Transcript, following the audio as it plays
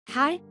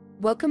Hi,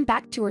 welcome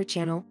back to our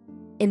channel.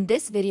 In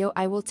this video,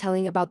 I will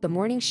telling about The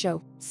Morning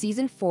Show,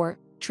 Season 4,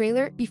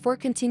 trailer. Before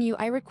continue,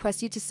 I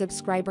request you to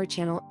subscribe our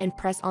channel and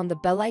press on the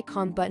bell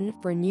icon button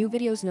for new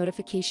videos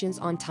notifications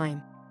on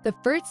time. The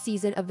first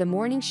season of The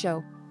Morning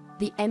Show,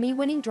 the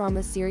Emmy-winning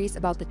drama series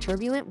about the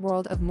turbulent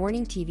world of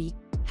morning TV,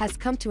 has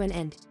come to an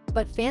end,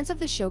 but fans of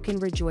the show can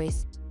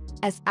rejoice,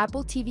 as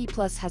Apple TV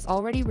Plus has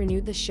already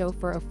renewed the show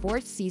for a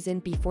fourth season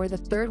before the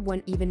third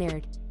one even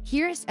aired.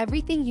 Here is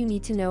everything you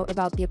need to know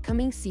about the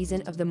upcoming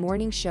season of The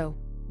Morning Show.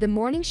 The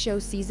Morning Show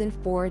Season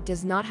 4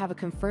 does not have a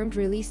confirmed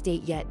release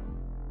date yet,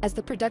 as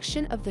the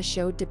production of the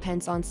show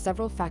depends on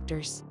several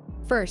factors.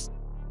 First,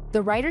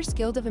 the Writers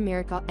Guild of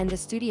America and the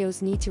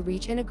studios need to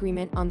reach an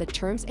agreement on the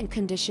terms and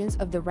conditions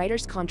of the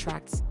writers'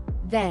 contracts.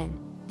 Then,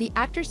 the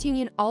Actors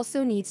Union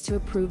also needs to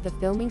approve the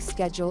filming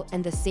schedule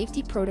and the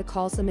safety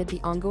protocols amid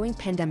the ongoing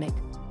pandemic.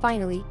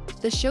 Finally,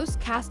 the show's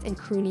cast and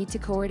crew need to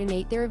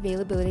coordinate their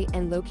availability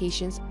and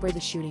locations for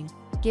the shooting.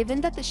 Given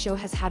that the show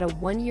has had a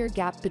one-year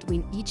gap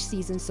between each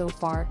season so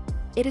far,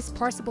 it is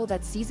possible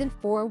that Season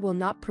 4 will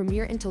not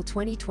premiere until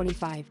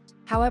 2025.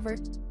 However,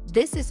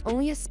 this is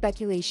only a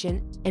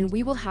speculation, and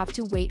we will have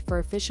to wait for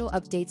official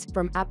updates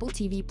from Apple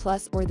TV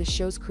Plus or the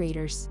show's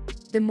creators.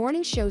 The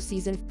Morning Show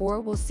Season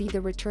 4 will see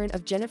the return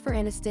of Jennifer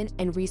Aniston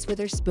and Reese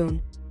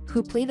Witherspoon,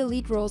 who play the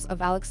lead roles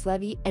of Alex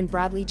Levy and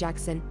Bradley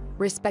Jackson,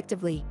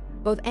 respectively.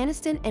 Both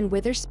Aniston and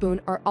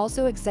Witherspoon are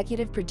also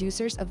executive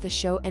producers of the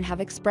show and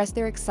have expressed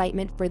their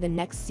excitement for the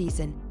next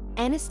season.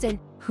 Aniston,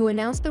 who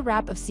announced the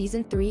wrap of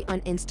Season 3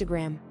 on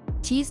Instagram,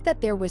 teased that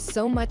there was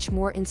so much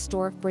more in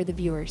store for the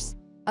viewers.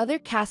 Other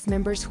cast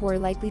members who are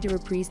likely to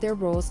reprise their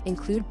roles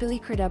include Billy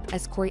Crudup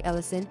as Corey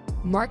Ellison,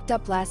 Mark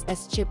Duplass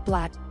as Chip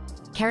Blatt,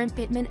 Karen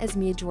Pittman as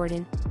Mia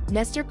Jordan,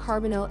 Nestor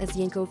Carbonell as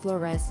Yanko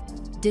Flores,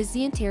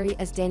 Dizian Terry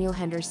as Daniel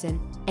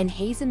Henderson, and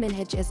Hazen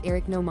Minhaj as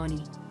Eric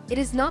Nomani. It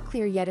is not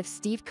clear yet if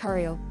Steve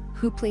Carell,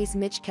 who plays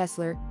Mitch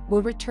Kessler,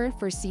 will return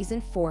for Season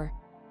 4,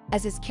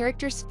 as his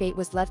character's fate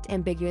was left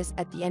ambiguous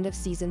at the end of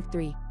Season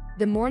 3.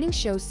 The Morning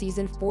Show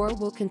Season 4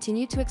 will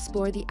continue to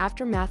explore the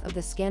aftermath of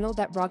the scandal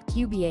that rocked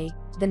UBA,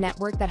 the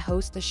network that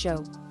hosts the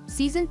show.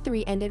 Season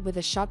 3 ended with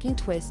a shocking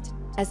twist,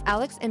 as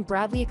Alex and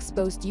Bradley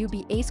exposed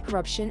UBA's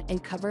corruption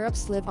and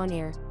cover-ups live on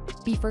air,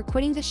 before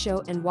quitting the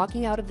show and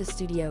walking out of the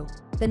studio.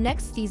 The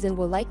next season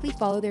will likely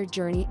follow their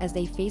journey as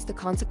they face the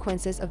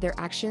consequences of their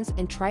actions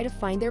and try to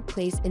find their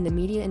place in the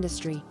media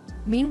industry.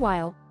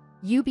 Meanwhile,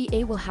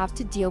 UBA will have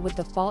to deal with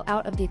the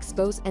fallout of the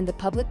expose and the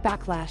public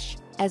backlash,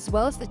 as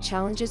well as the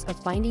challenges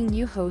of finding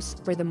new hosts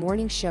for the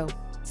morning show.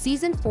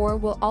 Season 4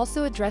 will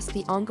also address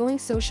the ongoing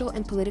social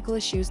and political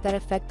issues that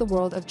affect the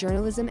world of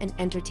journalism and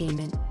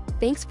entertainment.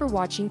 Thanks for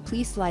watching.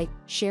 Please like,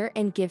 share,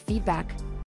 and give feedback.